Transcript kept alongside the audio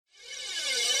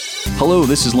Hello,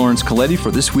 this is Lawrence Coletti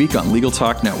for This Week on Legal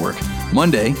Talk Network.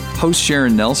 Monday, host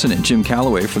Sharon Nelson and Jim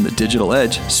Calloway from The Digital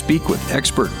Edge speak with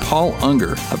expert Paul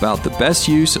Unger about the best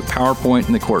use of PowerPoint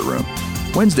in the courtroom.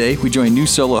 Wednesday, we join new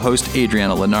solo host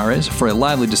Adriana Linares for a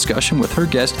lively discussion with her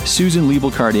guest Susan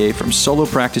Liebel-Cartier from Solo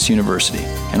Practice University.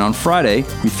 And on Friday,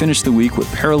 we finish the week with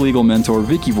paralegal mentor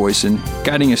Vicky Voisin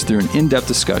guiding us through an in-depth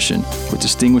discussion with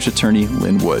distinguished attorney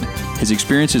Lynn Wood. His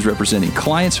experiences representing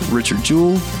clients Richard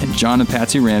Jewell and John and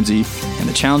Patsy Ramsey and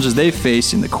the challenges they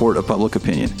face in the court of public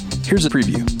opinion. Here's a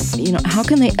preview. How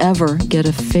can they ever get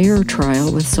a fair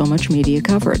trial with so much media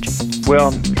coverage?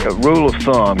 Well, a rule of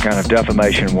thumb, kind of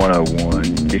defamation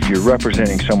 101, if you're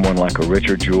representing someone like a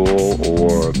Richard Jewell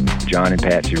or John and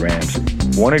Patsy Ramsey,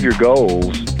 one of your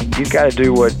goals, you've got to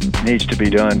do what needs to be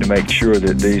done to make sure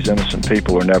that these innocent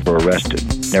people are never arrested,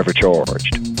 never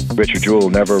charged. Richard Jewell,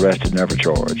 never arrested, never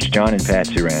charged. John and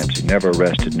Patsy Ramsey, never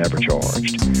arrested, never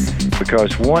charged.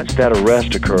 Because once that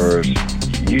arrest occurs,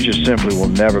 you just simply will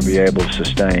never be able to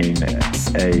sustain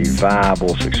a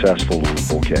viable, successful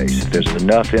legal case. If there's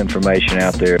enough information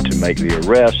out there to make the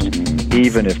arrest,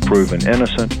 even if proven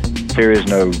innocent, there is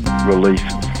no relief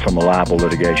from a libel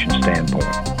litigation standpoint.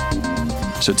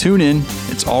 So tune in.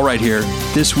 It's all right here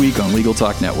this week on Legal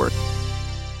Talk Network.